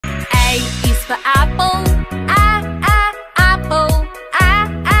is for apple. Apple.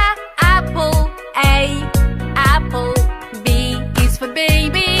 Apple. Apple. B is for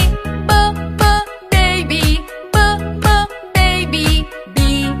baby. Baby. Baby.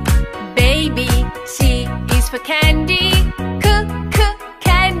 Baby. C is for candy.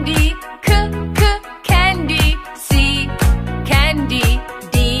 Candy. Candy. C, candy.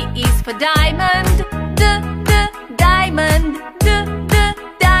 D is for diamond. Diamond.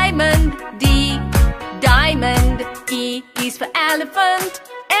 Diamond. D, diamond. E is for elephant.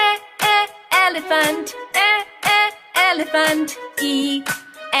 Elephant. Elephant. E,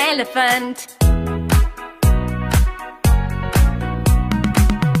 elephant.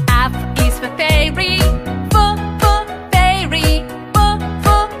 F is for fairy. Fairy.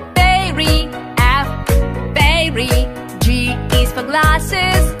 Fairy. F, fairy. G is for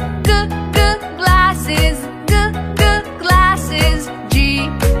glasses. Glasses. Glasses. G,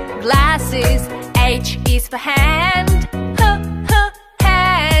 glasses. H is for hand.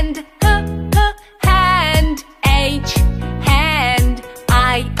 Hand. Hand. H, hand.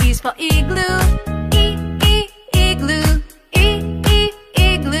 I is for igloo. Igloo.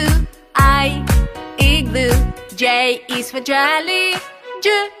 Igloo. I, igloo. J is for jelly.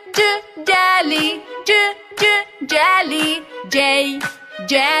 Jelly. Jelly. J,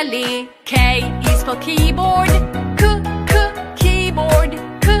 jelly. K is for keyboard. Keyboard.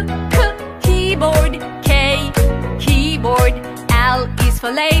 Keyboard. K, keyboard. L is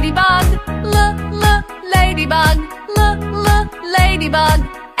for ladybug. Ladybug. Ladybug.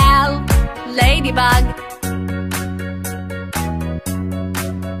 L, ladybug.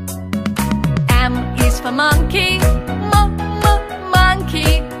 M is for monkey.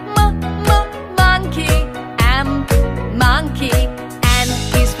 Monkey. Monkey. M, monkey. N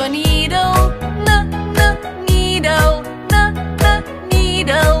is for needle. Needle.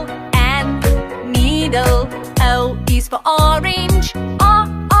 Needle. N, needle. O is for orange.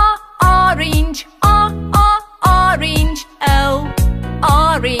 Orange. Orange. O,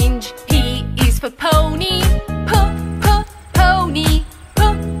 orange. P is for pony. Pony.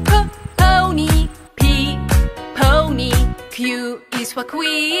 Pony. P, pony. Q is for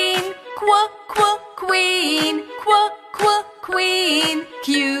queen. Queen. Queen.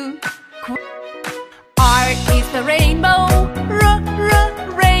 Q. R is for rainbow.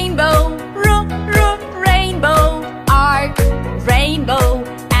 Rainbow. Rainbow. R, rainbow.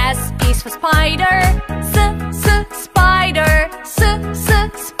 S is for spider. Spider.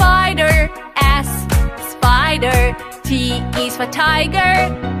 Spider. S, spider. T is for tiger.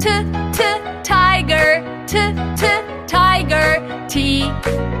 Tiger. Tiger. T,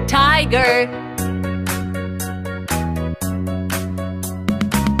 tiger.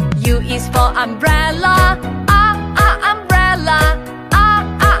 U is for umbrella. Umbrella.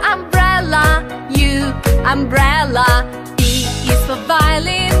 Umbrella. U, umbrella. V is for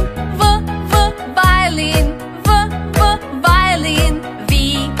violin. Violin. Violin. V,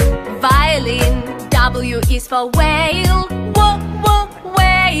 violin. W is for whale.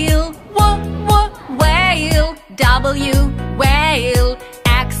 Whale. Whale. W, whale.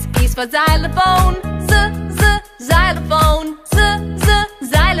 X is for xylophone. Xylophone.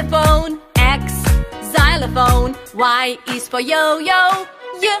 Xylophone. X, xylophone. Y is for yo-yo.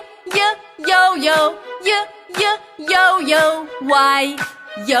 Yo-yo. Yo-yo. Y,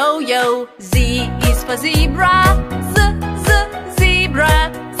 yo-yo. Z is for zebra.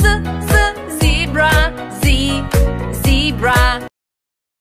 Zebra. Zebra. Z, zebra.